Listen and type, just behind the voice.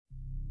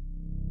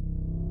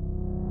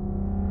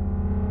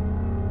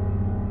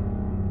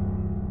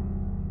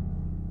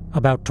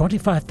about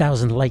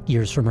 25,000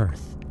 light-years from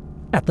Earth,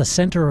 at the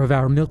center of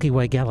our Milky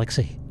Way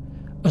Galaxy,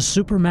 a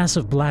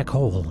supermassive black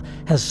hole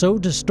has so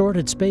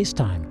distorted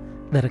space-time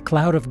that a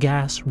cloud of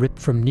gas ripped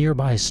from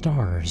nearby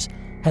stars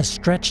has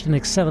stretched and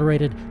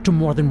accelerated to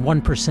more than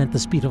 1% the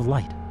speed of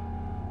light.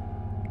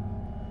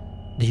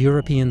 The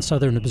European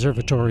Southern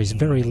Observatory's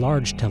Very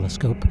Large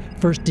Telescope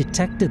first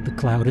detected the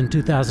cloud in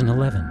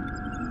 2011.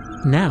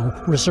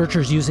 Now,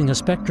 researchers using a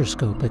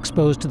spectroscope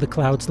exposed to the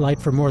cloud's light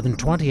for more than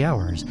 20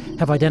 hours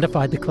have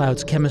identified the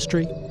cloud's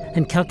chemistry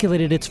and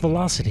calculated its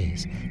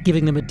velocities,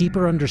 giving them a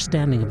deeper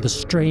understanding of the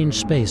strange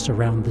space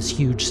around this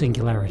huge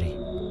singularity.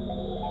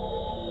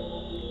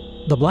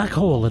 The black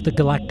hole at the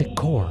galactic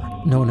core,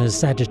 known as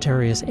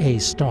Sagittarius A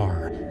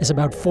star, is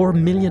about 4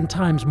 million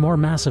times more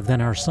massive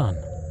than our Sun.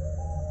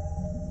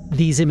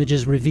 These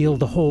images reveal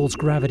the hole's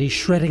gravity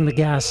shredding the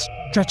gas,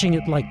 stretching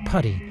it like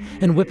putty,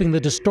 and whipping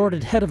the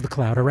distorted head of the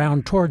cloud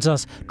around towards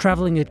us,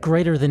 traveling at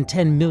greater than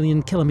 10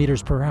 million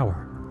kilometers per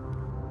hour.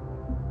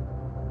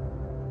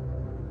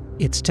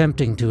 It's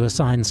tempting to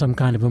assign some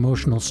kind of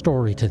emotional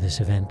story to this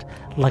event,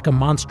 like a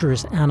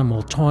monstrous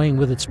animal toying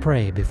with its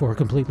prey before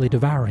completely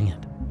devouring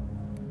it.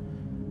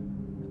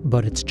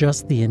 But it's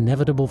just the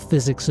inevitable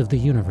physics of the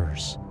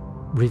universe,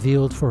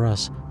 revealed for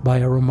us by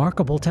a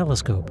remarkable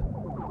telescope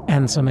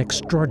and some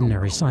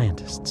extraordinary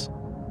scientists.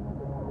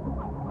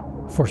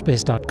 For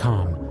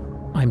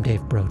Space.com, I'm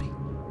Dave Brody.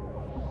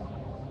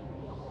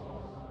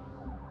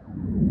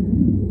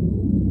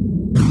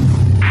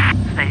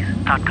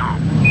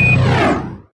 Space.com.